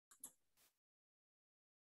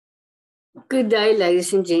Good day,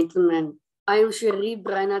 ladies and gentlemen. I am Sheri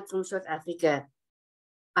Brynard from South Africa.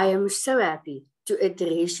 I am so happy to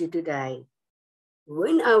address you today.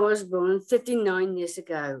 When I was born 39 years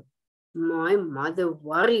ago, my mother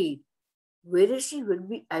worried whether she would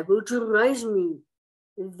be able to raise me.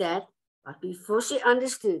 But before she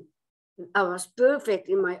understood that I was perfect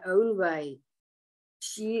in my own way,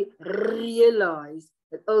 she realized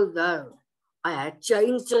that although I had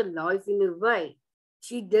changed her life in a way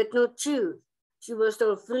she did not choose, she was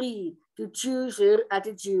still free to choose her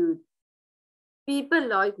attitude. People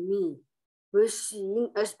like me were seen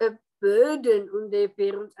as a burden on their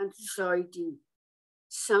parents and society.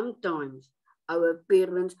 Sometimes our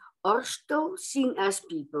parents are still seen as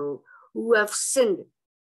people who have sinned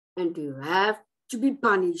and who have to be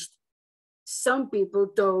punished. Some people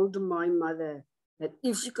told my mother that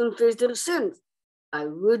if she confessed her sins, I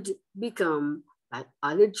would become like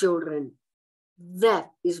other children. That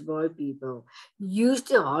is why people used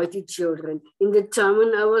to hide the children in the time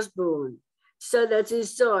when I was born, so that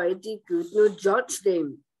society could not judge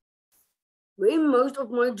them. When most of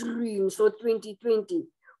my dreams for 2020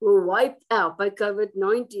 were wiped out by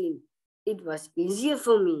COVID-19, it was easier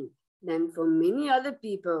for me than for many other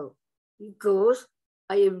people because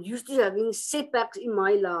I am used to having setbacks in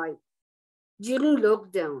my life. During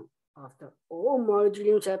lockdown, after all my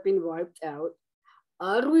dreams have been wiped out,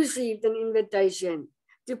 I received an invitation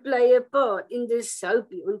to play a part in the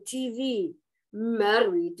soapie on TV,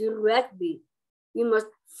 married to rugby. We must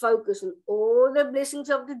focus on all the blessings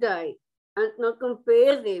of the day and not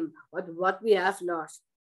compare them with what we have lost.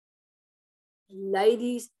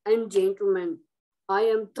 Ladies and gentlemen, I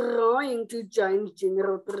am trying to change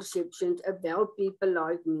general perceptions about people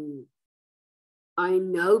like me. I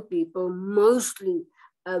know people mostly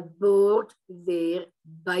abort their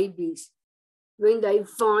babies when they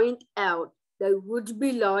find out they would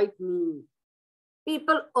be like me.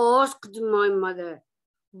 People asked my mother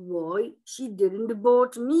why she didn't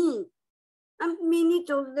abort me. And many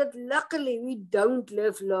told that luckily we don't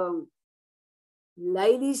live long.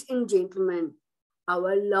 Ladies and gentlemen,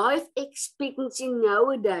 our life expectancy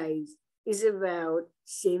nowadays is about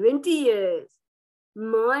 70 years.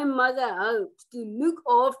 My mother hopes to look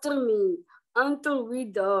after me until we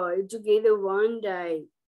die together one day,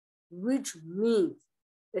 which means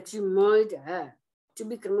that she might have to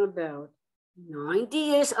become about 90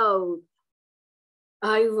 years old.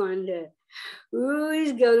 I wonder who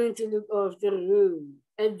is going to look after whom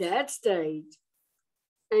at that stage.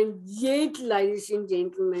 And yet, ladies and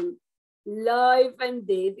gentlemen, life and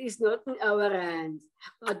death is not in our hands,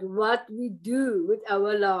 but what we do with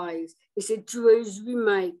our lives is a choice we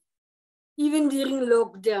make. Even during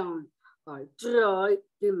lockdown, I try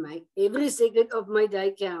to make every second of my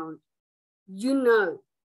day count. You know,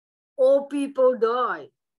 all people die,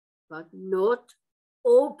 but not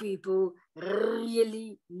all people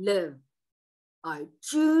really live. I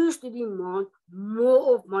choose to demand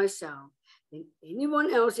more of myself than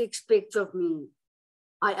anyone else expects of me.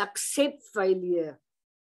 I accept failure.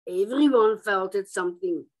 Everyone felt at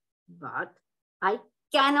something, but I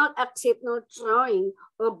cannot accept not trying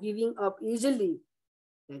or giving up easily.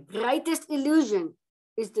 The greatest illusion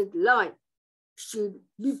is that life should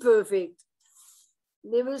be perfect.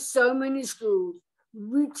 There were so many schools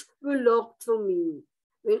which were locked for me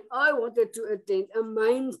when I wanted to attend a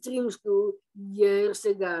mainstream school years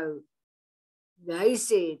ago. They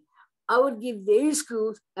said I would give their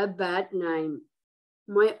schools a bad name.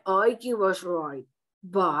 My IQ was right,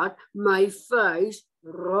 but my face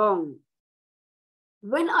wrong.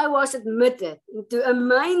 When I was admitted into a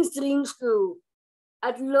mainstream school,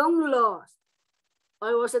 at long last,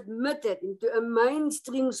 I was admitted into a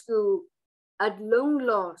mainstream school. At long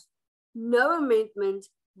last, no amendments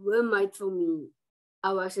were made for me.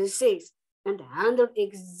 I was assessed and handled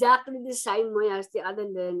exactly the same way as the other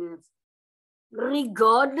learners.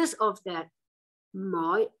 Regardless of that,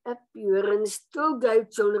 my appearance still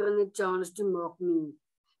gave children a chance to mock me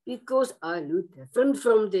because I looked different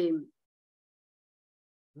from them.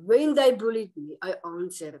 When they bullied me, I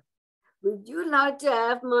answered, "Would you like to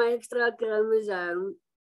have my extra chromosome?"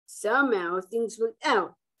 Somehow things worked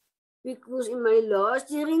out because in my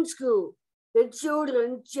last year in school, the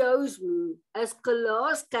children chose me as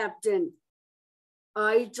class captain.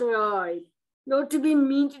 I tried not to be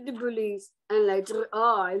mean to the bullies, and later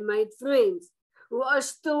I made friends who are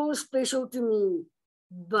still special to me.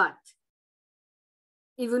 But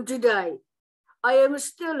even today, I am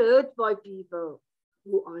still hurt by people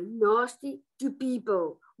who are nasty to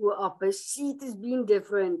people who are perceived as being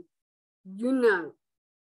different. You know,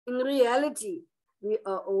 in reality, we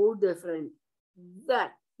are all different.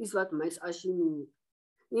 That is what makes us unique.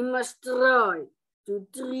 We must try to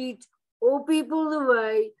treat all people the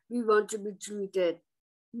way we want to be treated.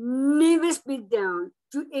 Never speak down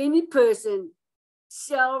to any person.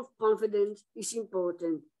 Self-confidence is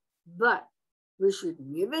important, but we should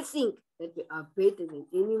never think that we are better than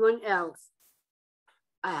anyone else.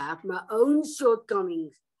 I have my own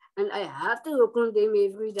shortcomings, and I have to work on them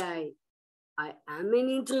every day. I am an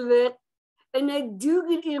introvert, and I do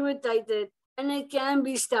get irritated, and I can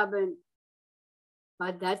be stubborn.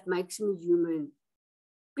 But that makes me human.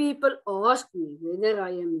 People ask me whether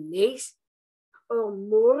I am less or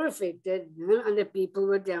more affected than other people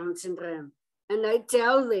with Down syndrome. And I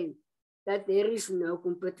tell them that there is no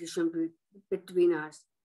competition between us.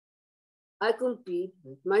 I compete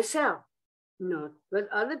with myself, not with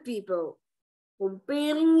other people.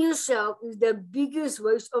 Comparing yourself is the biggest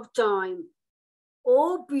waste of time.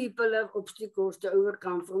 All people have obstacles to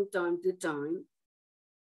overcome from time to time.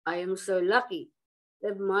 I am so lucky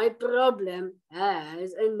that my problem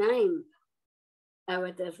has a name. I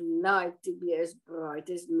would have liked to be as bright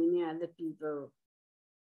as many other people.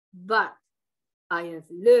 But I have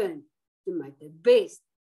learned to make the best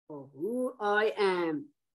of who I am.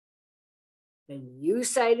 Can you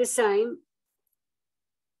say the same?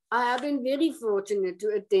 I have been very fortunate to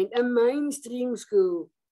attend a mainstream school.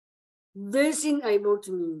 This enabled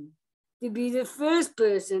me to be the first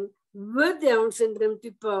person with Down syndrome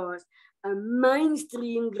to pass a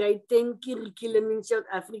mainstream grade 10 curriculum in South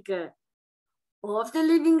Africa. After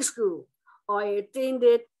leaving school, I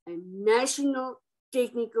attended a national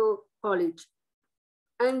technical college,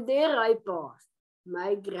 and there I passed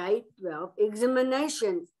my grade 12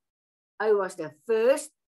 examinations. I was the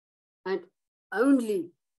first and only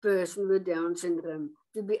person with Down syndrome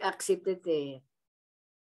to be accepted there.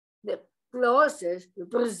 The classes were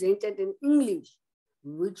presented in English,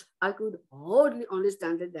 which I could hardly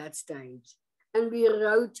understand at that stage. And we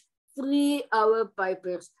wrote 3-hour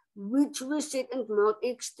papers, which were set and marked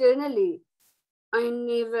externally. I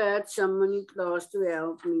never had someone in class to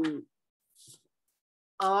help me.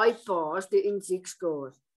 I passed the N6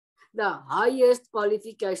 course, the highest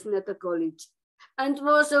qualification at the college, and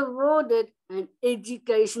was awarded an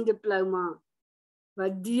education diploma.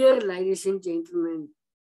 But dear ladies and gentlemen,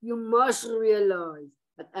 you must realize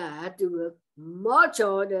that I had to work much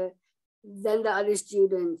harder than the other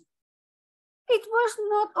students. It was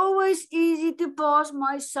not always easy to pass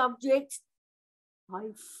my subjects. I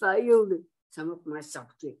failed some of my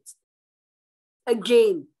subjects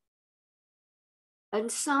again,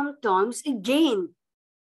 and sometimes again,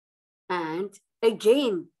 and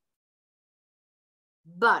again.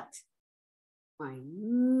 But I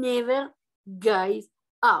never gave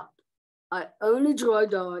up. I only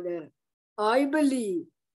tried harder. I believe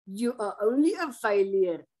you are only a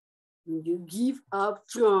failure when you give up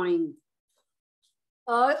trying.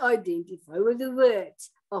 I identify with the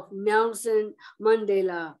words of Nelson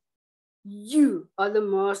Mandela. You are the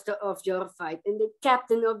master of your fate and the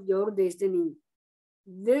captain of your destiny.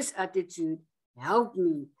 This attitude helped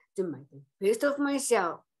me to make the best of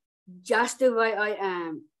myself, just the way I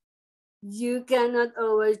am. You cannot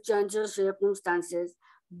always change your circumstances,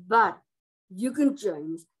 but you can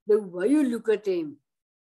change the way you look at them.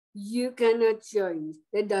 You cannot change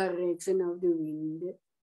the direction of the wind,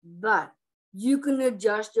 but you can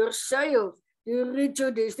adjust your sails to reach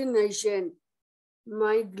your destination.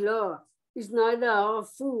 My glass is neither half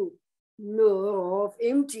full nor half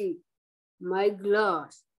empty. My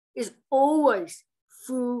glass is always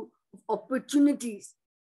full of opportunities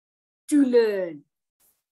to learn.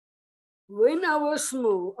 When I was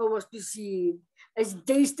small, I was perceived as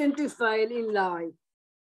destined to fail in life.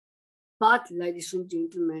 But, ladies and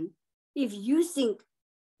gentlemen, if you think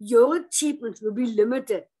your achievements will be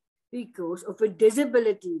limited because of a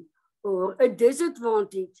disability or a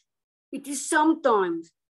disadvantage, it is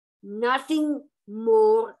sometimes nothing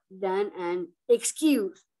more than an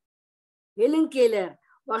excuse. Helen Keller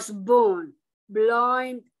was born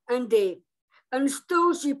blind and deaf, and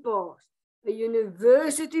still she passed a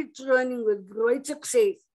university training with great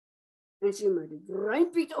success, and she made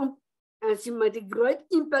a great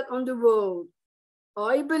impact on the world.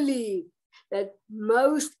 I believe that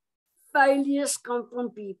most failures come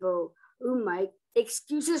from people who make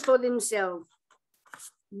excuses for themselves.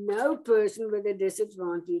 No person with a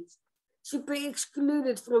disadvantage should be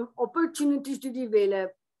excluded from opportunities to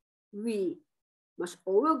develop. We must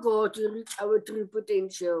all work hard to reach our true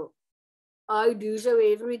potential. I do so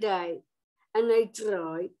every day, and I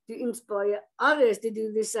try to inspire others to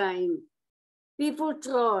do the same. People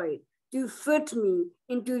try to fit me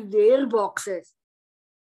into their boxes.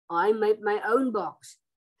 I made my own box,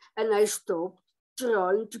 and I stopped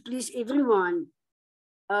trying to please everyone.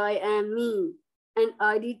 I am me, and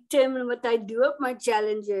I determine what I do of my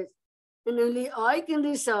challenges, and only I can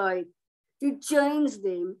decide to change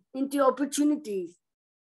them into opportunities.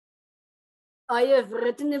 I have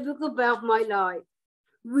written a book about my life,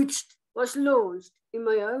 which was launched in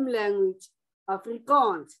my home language,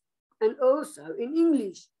 Afrikaans, and also in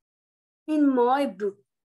English. In my book,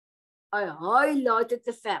 I highlighted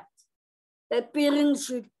the fact that parents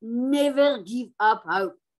should never give up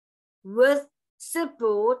hope. With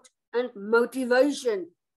support and motivation,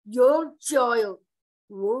 your child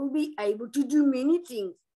will be able to do many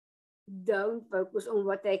things. Don't focus on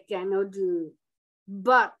what they cannot do,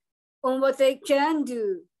 but on what they can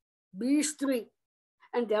do. Be strict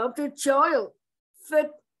and help the child fit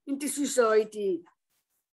into society.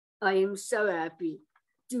 I am so happy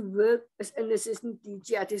to work as an assistant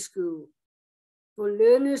teacher at a school for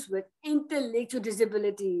learners with intellectual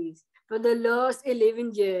disabilities for the last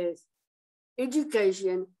 11 years.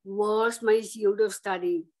 Education was my field of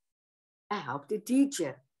study. I helped the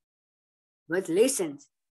teacher with lessons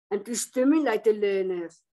and to stimulate the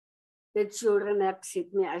learners. The children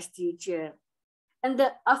accept me as teacher, and they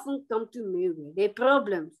often come to me with their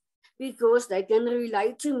problems because they can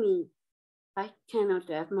relate to me. I cannot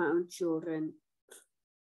have my own children.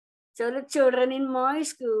 So the children in my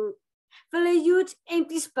school fill a huge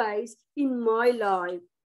empty space in my life.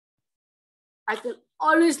 I can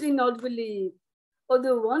honestly not believe all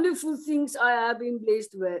the wonderful things I have been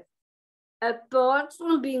blessed with. Apart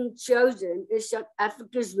from being chosen as South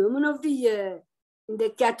Africa's Woman of the Year in the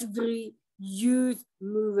category Youth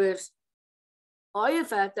Movers, I have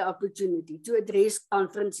had the opportunity to address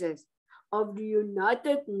conferences of the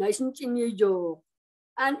United Nations in New York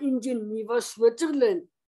and in Geneva, Switzerland.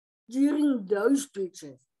 During those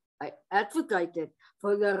speeches, I advocated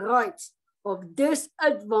for the rights of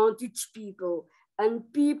disadvantaged people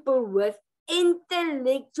and people with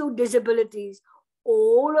intellectual disabilities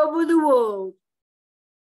all over the world.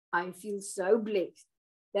 I feel so blessed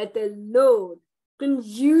that the Lord can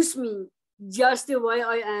use me just the way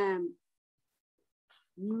I am.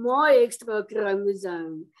 My extra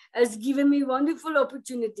chromosome has given me wonderful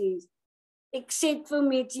opportunities, except for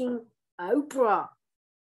meeting Oprah.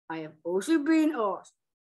 I have also been asked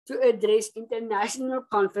to address international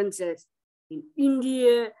conferences in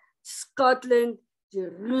India, Scotland,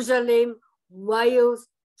 Jerusalem, Wales,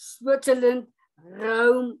 Switzerland,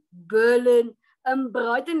 Rome, Berlin, and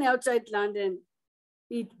Brighton outside London.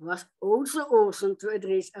 It was also awesome to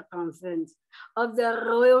address a conference of the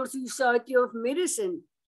Royal Society of Medicine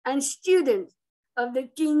and students of the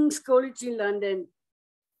King's College in London.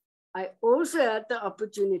 I also had the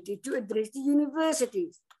opportunity to address the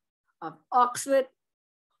universities of Oxford,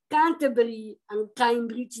 Canterbury, and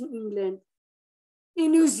Cambridge in England.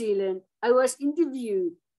 In New Zealand, I was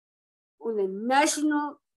interviewed on a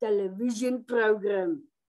national television program.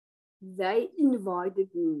 They invited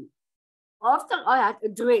me. After I had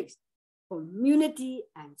addressed community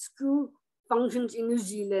and school functions in New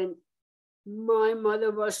Zealand, my mother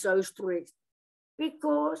was so stressed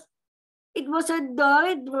because it was a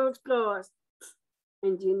direct broadcast.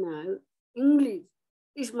 And you know, English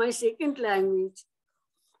is my second language.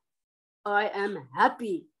 I am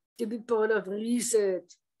happy to be part of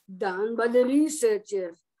research done by the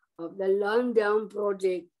researchers of the Down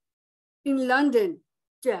project in London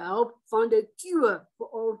to help find a cure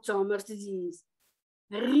for Alzheimer's disease.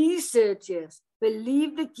 Researchers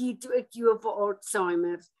believe the key to a cure for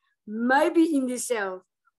Alzheimer's may be in the cells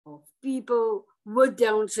of people with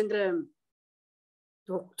Down syndrome.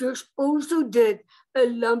 Doctors also did a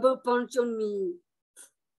lumbar punch on me.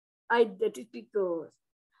 I did it because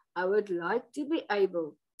I would like to be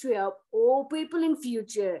able to help all people in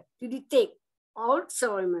future to detect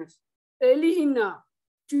Alzheimer's early enough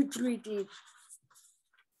to treat it.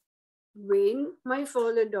 When my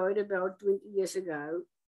father died about 20 years ago,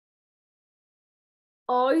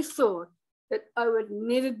 I thought that I would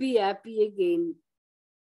never be happy again.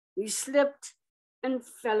 We slipped and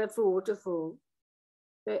fell off a waterfall.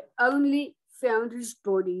 They only found his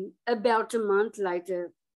body about a month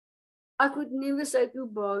later. I could never say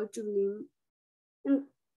goodbye to him,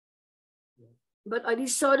 but I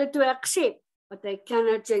decided to accept what I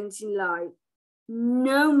cannot change in life,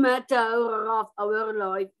 no matter how rough our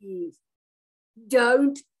life is.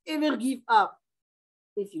 Don't ever give up.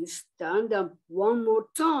 If you stand up one more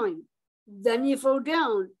time, then you fall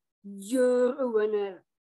down. You're a winner.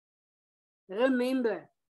 Remember,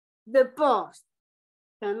 the past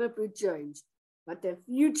cannot be changed, but the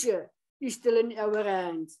future is still in our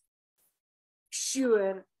hands.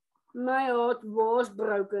 Sure, my heart was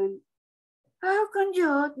broken. How can your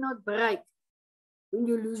heart not break when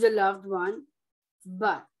you lose a loved one?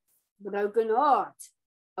 But broken hearts,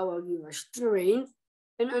 I will give us strength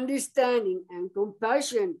and understanding and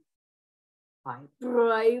compassion. I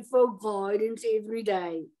pray for guidance every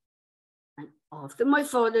day. And after my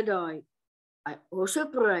father died, I also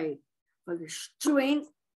prayed for the strength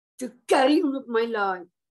to carry on with my life.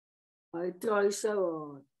 I try so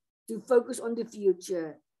hard to focus on the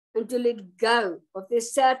future and to let go of the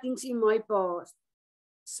sad things in my past.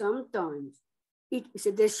 Sometimes it is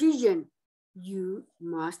a decision you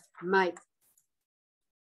must make.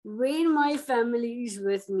 When my family is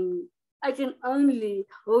with me, I can only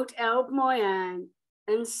hold out my hand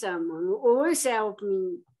and someone will always help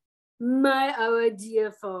me. May our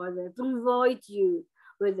dear Father provide you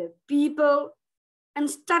with the people and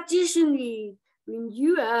status you need when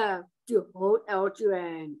you have to hold out your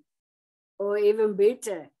hand. Or even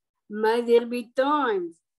better, may there be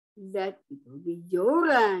times that it will be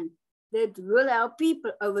your hand that will help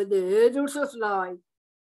people over the hurdles of life.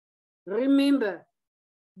 Remember,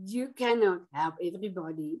 you cannot help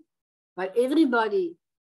everybody, but everybody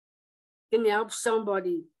can help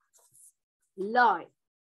somebody. Life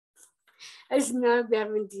has no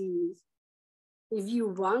guarantees. If you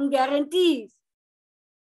want guarantees,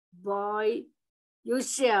 buy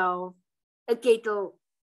yourself a kettle.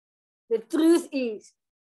 The truth is,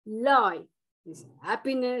 life is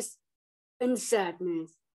happiness and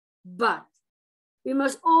sadness, but we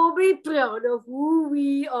must all be proud of who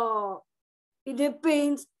we are. It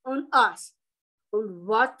depends on us, on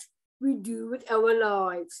what we do with our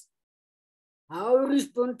lives. How we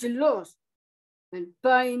respond to loss and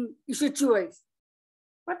pain is a choice.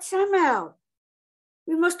 But somehow,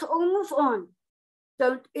 we must all move on.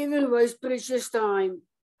 Don't ever waste precious time.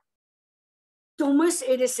 Thomas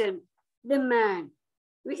Edison, the man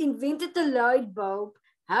who invented the light bulb,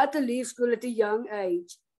 had to leave school at a young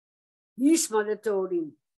age. His mother told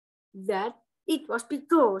him that it was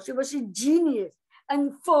because he was a genius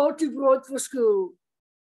and far too bright for school.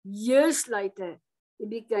 Years later, he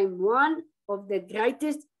became one of the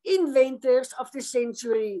greatest inventors of the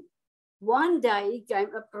century. One day he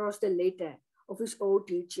came across the letter of his old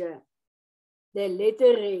teacher. The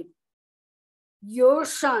letter read, "Your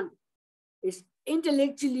son is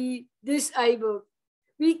intellectually disabled.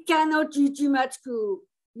 We cannot teach him at school.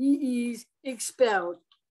 He is expelled."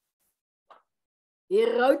 He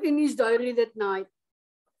wrote in his diary that night,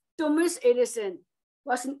 Thomas Edison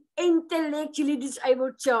was an intellectually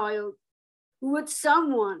disabled child who had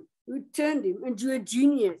someone who turned him into a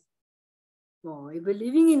genius by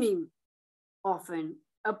believing in him. Often,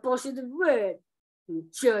 a positive word can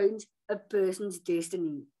change a person's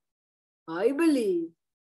destiny. I believe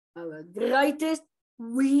our greatest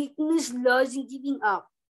weakness lies in giving up.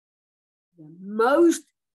 The most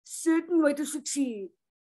certain way to succeed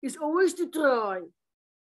is always to try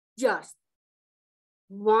just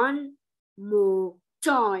one more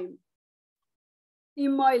time.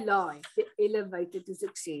 In my life, the elevator to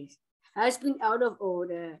success has been out of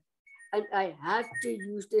order and I had to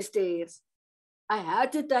use the stairs. I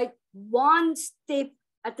had to take one step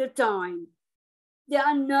at a time. There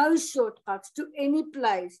are no shortcuts to any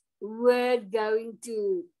place we're going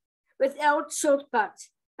to. Without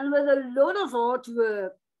shortcuts and with a lot of hard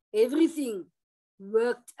work, everything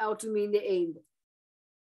worked out to me in the end.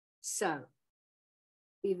 So,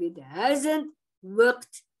 if it hasn't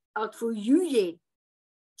worked out for you yet,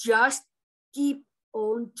 just keep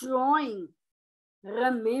on trying.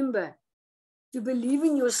 Remember to believe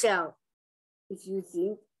in yourself. If you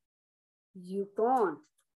think you can't,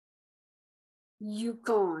 you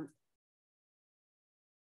can't.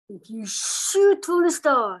 If you shoot for the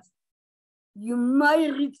stars, you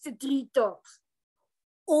may reach the treetops.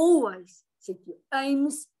 Always set your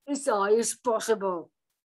aims as high as possible.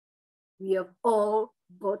 We have all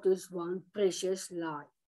got this one precious life.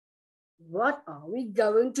 What are we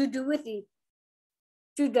going to do with it?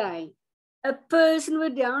 Today, a person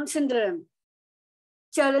with Down syndrome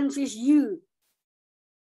challenges you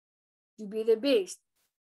to be the best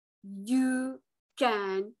you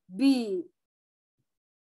can be.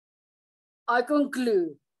 I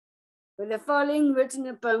conclude with the following words in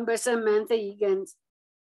a poem by Samantha Higgins.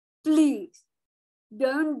 Please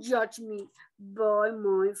don't judge me by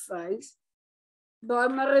my face, by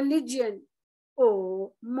my religion,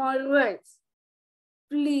 or my race.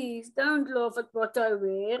 Please don't laugh at what I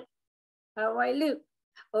wear, how I look,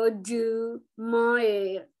 or do my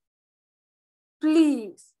hair.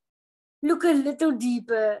 Please look a little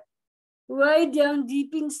deeper, way down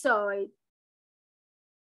deep inside.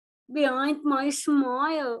 Behind my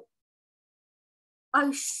smile,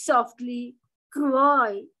 I softly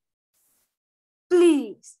cry.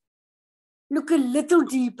 Please look a little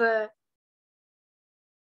deeper,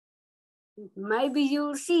 maybe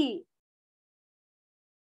you'll see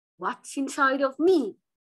what's inside of me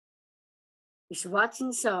is what's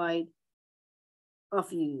inside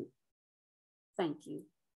of you. Thank you.